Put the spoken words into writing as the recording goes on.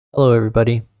Hello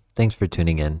everybody, thanks for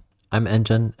tuning in. I'm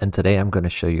Engine and today I'm going to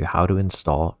show you how to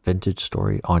install Vintage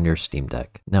Story on your Steam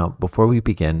Deck. Now before we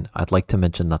begin, I'd like to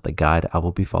mention that the guide I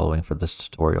will be following for this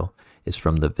tutorial is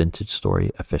from the Vintage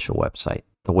Story official website.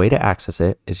 The way to access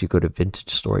it is you go to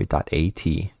vintagestory.at,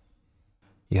 you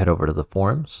head over to the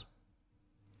forums,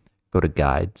 go to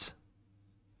guides,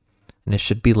 and it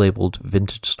should be labeled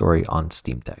Vintage Story on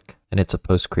Steam Deck, and it's a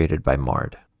post created by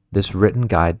Mard. This written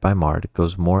guide by Mard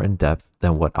goes more in depth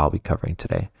than what I'll be covering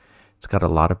today. It's got a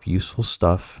lot of useful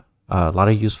stuff, a lot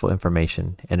of useful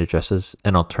information, and addresses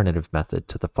an alternative method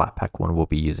to the Flatpak one we'll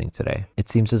be using today. It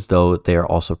seems as though they are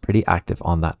also pretty active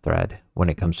on that thread when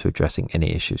it comes to addressing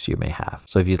any issues you may have.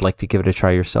 So if you'd like to give it a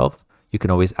try yourself, you can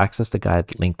always access the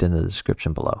guide linked in the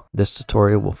description below. This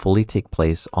tutorial will fully take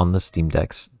place on the Steam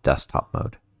Deck's desktop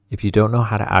mode. If you don't know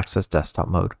how to access desktop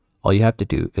mode, all you have to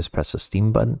do is press the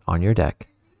Steam button on your deck,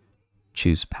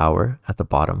 choose power at the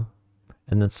bottom,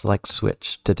 and then select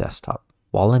switch to desktop.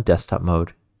 While in desktop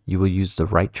mode, you will use the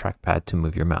right trackpad to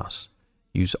move your mouse.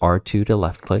 Use R2 to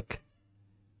left click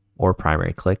or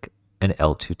primary click and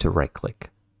L2 to right click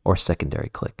or secondary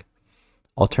click.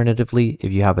 Alternatively, if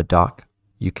you have a dock,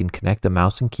 you can connect the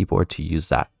mouse and keyboard to use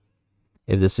that.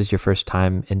 If this is your first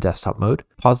time in desktop mode,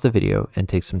 pause the video and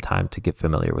take some time to get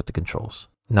familiar with the controls.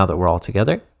 Now that we're all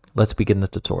together, let's begin the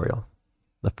tutorial.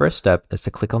 The first step is to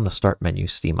click on the Start menu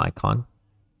Steam icon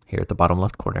here at the bottom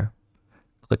left corner.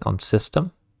 Click on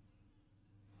System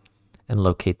and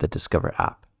locate the Discover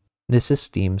app. This is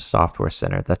Steam's software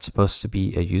center that's supposed to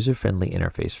be a user-friendly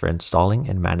interface for installing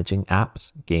and managing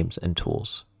apps, games, and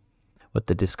tools. With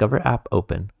the Discover app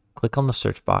open, click on the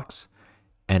search box,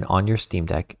 and on your Steam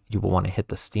Deck, you will want to hit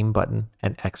the Steam button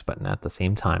and X button at the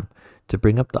same time to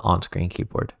bring up the on-screen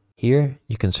keyboard. Here,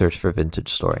 you can search for Vintage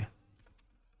Story.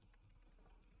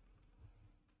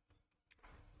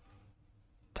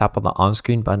 Tap on the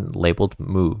on-screen button labeled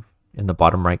Move in the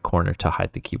bottom right corner to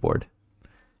hide the keyboard.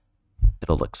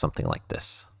 It'll look something like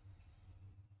this.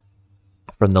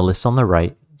 From the list on the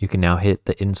right, you can now hit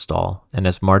the install, and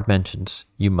as Mard mentions,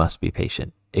 you must be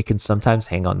patient. It can sometimes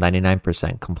hang on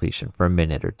 99% completion for a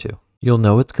minute or two. You'll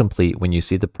know it's complete when you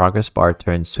see the progress bar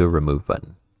turns to a remove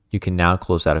button. You can now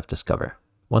close out of Discover.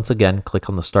 Once again, click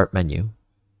on the Start menu,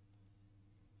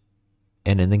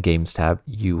 and in the Games tab,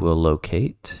 you will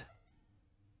locate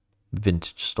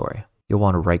Vintage Story. You'll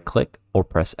want to right click or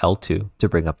press L2 to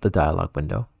bring up the dialog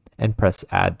window and press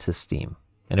Add to Steam,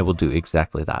 and it will do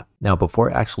exactly that. Now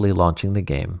before actually launching the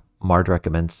game, Mard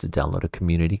recommends to download a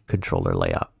community controller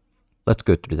layout. Let's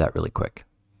go through that really quick.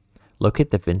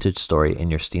 Locate the Vintage Story in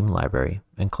your Steam library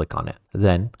and click on it.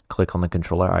 Then click on the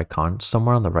controller icon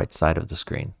somewhere on the right side of the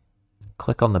screen.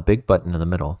 Click on the big button in the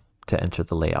middle to enter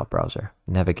the layout browser.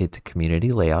 Navigate to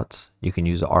Community Layouts. You can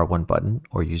use the R1 button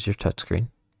or use your touchscreen.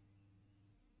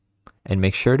 And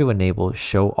make sure to enable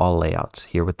Show All Layouts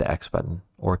here with the X button,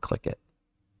 or click it.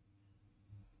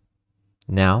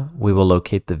 Now we will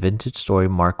locate the Vintage Story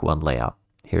Mark 1 layout.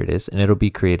 Here it is, and it'll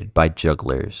be created by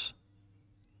Jugglers.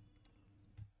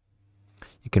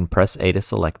 You can press A to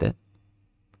select it,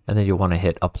 and then you'll want to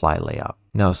hit Apply Layout.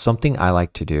 Now something I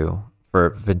like to do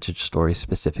for Vintage Story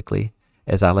specifically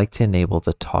is I like to enable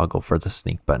the toggle for the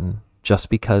sneak button. Just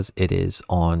because it is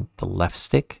on the left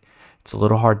stick, it's a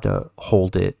little hard to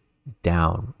hold it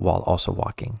down while also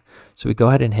walking. So we go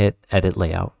ahead and hit Edit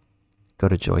Layout, go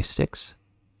to Joysticks,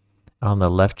 and on the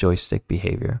left joystick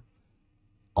behavior,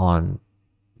 on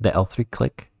the L3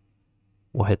 click,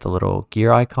 we'll hit the little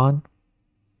gear icon,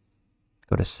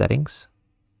 go to Settings,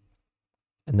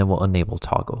 and then we'll enable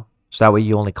Toggle. So that way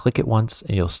you only click it once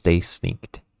and you'll stay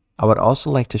sneaked. I would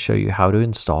also like to show you how to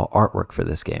install artwork for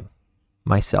this game.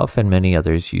 Myself and many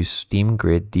others use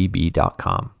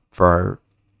SteamGridDB.com for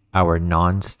our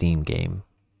non-Steam game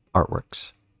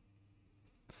artworks.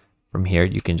 From here,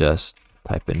 you can just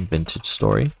type in Vintage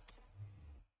Story,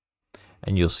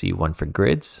 and you'll see one for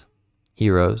grids,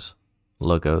 heroes,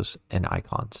 logos, and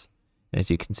icons. And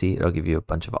as you can see, it'll give you a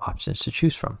bunch of options to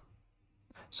choose from.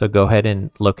 So go ahead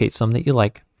and locate some that you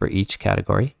like for each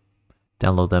category,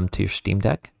 download them to your Steam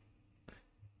Deck,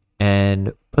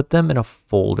 and put them in a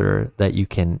folder that you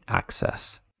can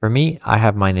access. For me, I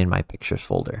have mine in my pictures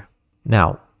folder.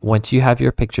 Now, once you have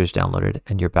your pictures downloaded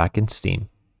and you're back in Steam,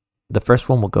 the first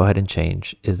one we'll go ahead and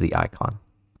change is the icon.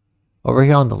 Over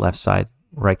here on the left side,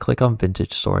 right click on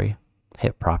Vintage Story,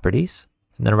 hit Properties,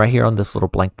 and then right here on this little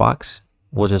blank box,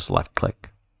 we'll just left click.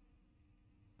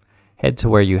 Head to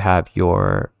where you have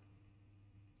your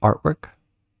artwork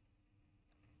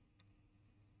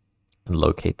and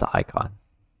locate the icon.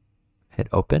 Hit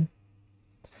Open,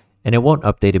 and it won't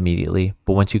update immediately,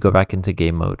 but once you go back into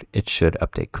game mode, it should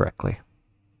update correctly.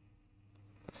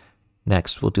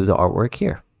 Next, we'll do the artwork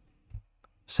here.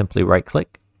 Simply right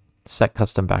click, set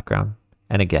custom background,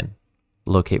 and again,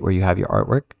 locate where you have your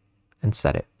artwork and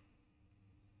set it.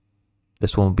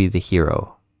 This one will be the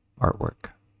hero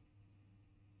artwork.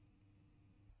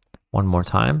 One more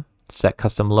time, set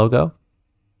custom logo.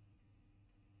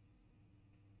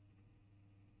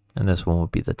 And this one will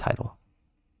be the title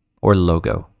or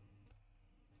logo.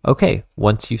 Okay,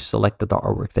 once you've selected the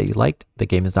artwork that you liked, the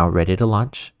game is now ready to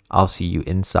launch. I'll see you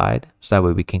inside so that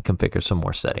way we can configure some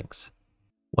more settings.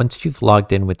 Once you've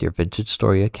logged in with your Vintage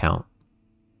Story account,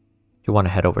 you want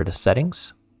to head over to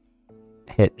settings,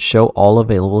 hit show all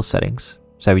available settings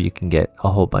so you can get a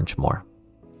whole bunch more.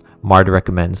 Mard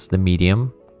recommends the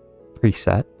medium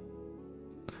preset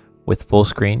with full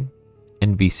screen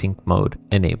and VSync mode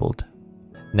enabled.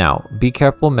 Now, be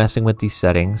careful messing with these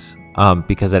settings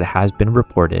because it has been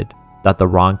reported that the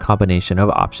wrong combination of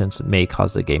options may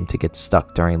cause the game to get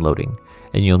stuck during loading,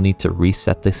 and you'll need to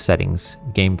reset the settings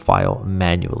game file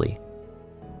manually,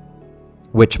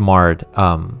 which Mard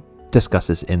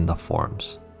discusses in the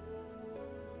forums.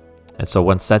 And so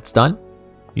once that's done,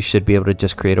 you should be able to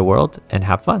just create a world and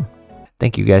have fun.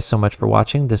 Thank you guys so much for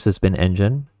watching. This has been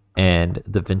Engine and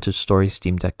the Vintage Story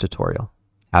Steam Deck tutorial.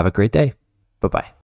 Have a great day. Bye-bye.